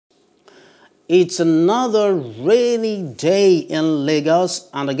It's another rainy day in Lagos,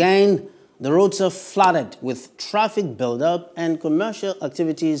 and again, the roads are flooded with traffic buildup and commercial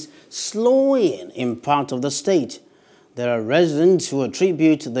activities slowing in part of the state. There are residents who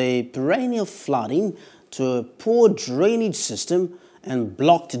attribute the perennial flooding to a poor drainage system and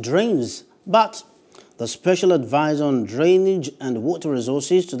blocked drains. But the special advisor on drainage and water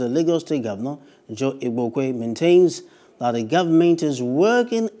resources to the Lagos State Governor, Joe Igbokwe, maintains that the government is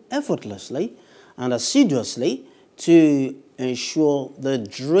working effortlessly and assiduously to ensure the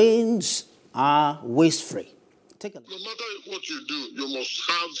drains are waste-free. Take a look. No matter what you do, you must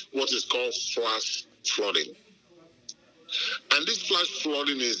have what is called flash flooding. And this flash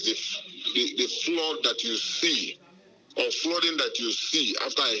flooding is the flood that you see, or flooding that you see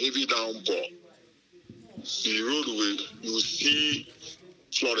after a heavy downpour. The road you will see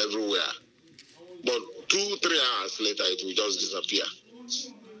flood everywhere. But 2-3 hours later, it will just disappear.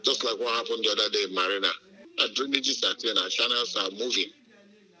 Just like what happened the other day in Marina. Our drainages are clean, our channels are moving.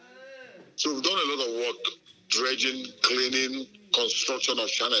 So we've done a lot of work, dredging, cleaning, construction of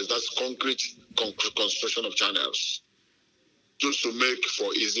channels. That's concrete construction of channels, just to make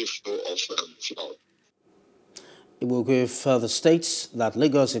for easy flow of flood. Igbokwe further states that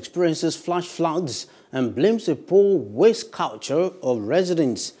Lagos experiences flash floods and blames the poor waste culture of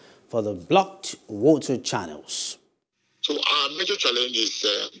residents for the blocked water channels. So our major challenge is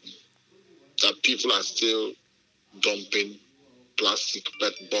that people are still dumping plastic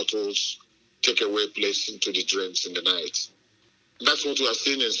PET bottles, takeaway plates into the drains in the night. That's what we are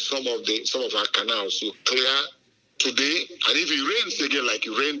seeing in some of our canals. You clear today, and if it rains again like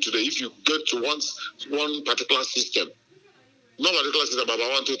it rained today, if you get to one particular system, not particular system, about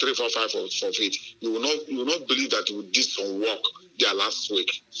 1, 2, 3, 4, 5 of it, you will not believe that we did some work there last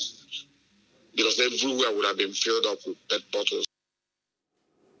week, because everywhere would have been filled up with PET bottles.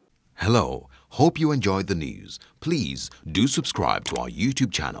 Hello, hope you enjoyed the news. Please do subscribe to our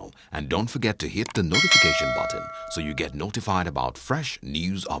YouTube channel and don't forget to hit the notification button so you get notified about fresh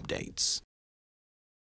news updates.